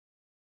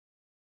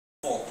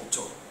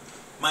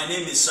My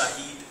name is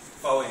Saheed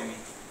Fawehinmi.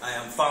 I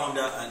am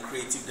founder and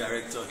creative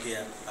director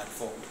here at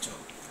Faw Couture.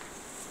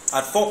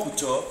 At Faw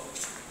Couture,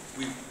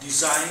 we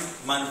design,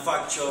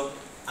 manufacture,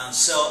 and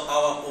sell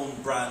our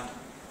own brand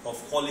of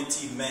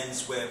quality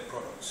menswear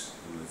products.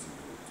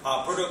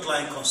 Our product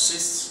line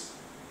consists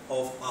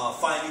of our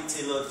finely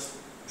tailored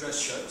dress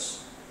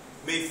shirts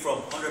made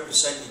from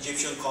 100%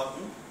 Egyptian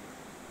cotton,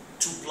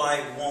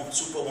 2-ply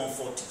Super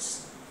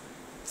 140s.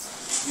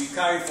 We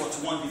carry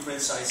 41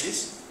 different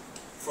sizes,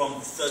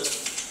 from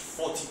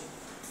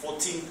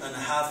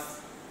 14.5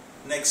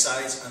 neck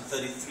size and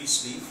 33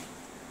 sleeve,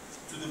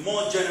 to the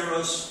more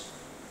generous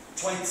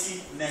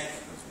 20 neck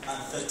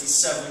and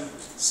 37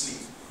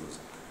 sleeve.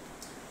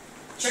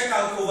 Check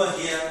out over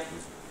here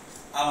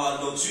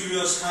our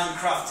luxurious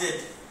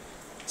handcrafted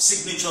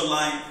signature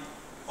line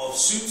of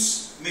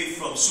suits made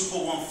from Super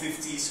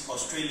 150s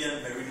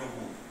Australian merino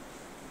wool.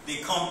 They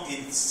come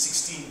in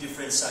 16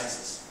 different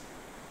sizes,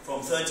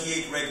 from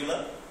 38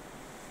 regular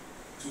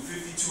to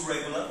 52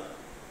 regular,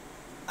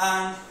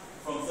 and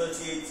from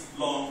 38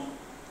 long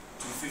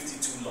to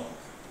 52 long.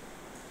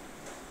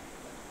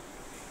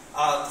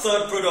 Our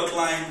third product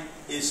line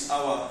is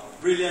our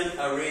brilliant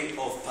array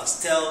of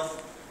pastel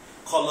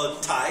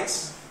colored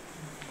ties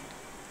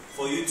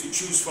for you to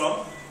choose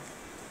from.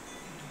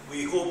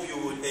 We hope you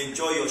would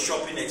enjoy your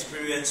shopping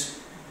experience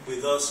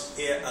with us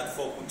here at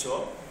Faw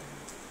Couture.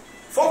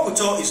 Faw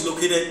Couture is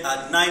located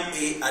at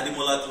 9A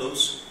Ademola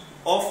Close,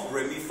 off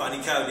Remi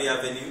Fanikaude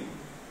Avenue,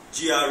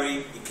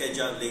 GRA,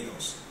 Ikeja,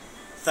 Lagos.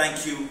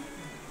 Thank you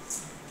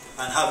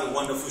and have a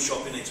wonderful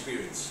shopping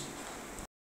experience.